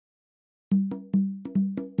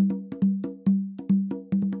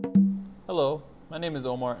Hello, my name is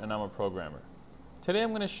Omar and I'm a programmer. Today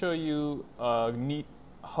I'm going to show you a neat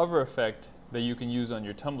hover effect that you can use on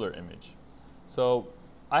your Tumblr image. So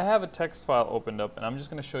I have a text file opened up and I'm just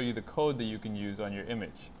going to show you the code that you can use on your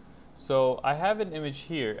image. So I have an image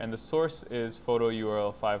here and the source is photo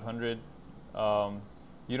URL 500.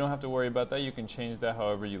 You don't have to worry about that. You can change that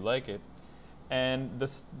however you like it. And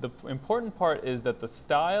the important part is that the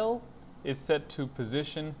style is set to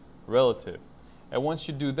position relative. And once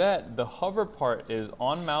you do that, the hover part is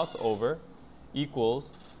on mouse over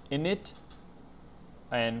equals init,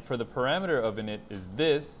 and for the parameter of init is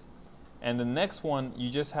this, and the next one you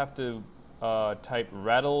just have to type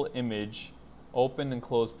rattle image open and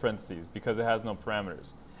close parentheses because it has no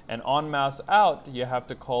parameters. And on mouse out you have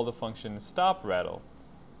to call the function stop rattle,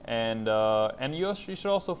 and you should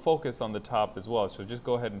also focus on the top as well. So just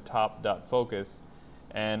go ahead and top.focus.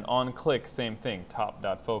 And on click, same thing,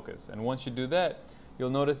 top.focus. And once you do that, you'll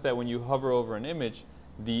notice that when you hover over an image,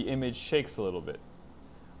 the image shakes a little bit.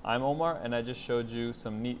 I'm Omar, and I just showed you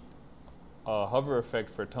some neat hover effect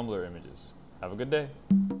for Tumblr images. Have a good day.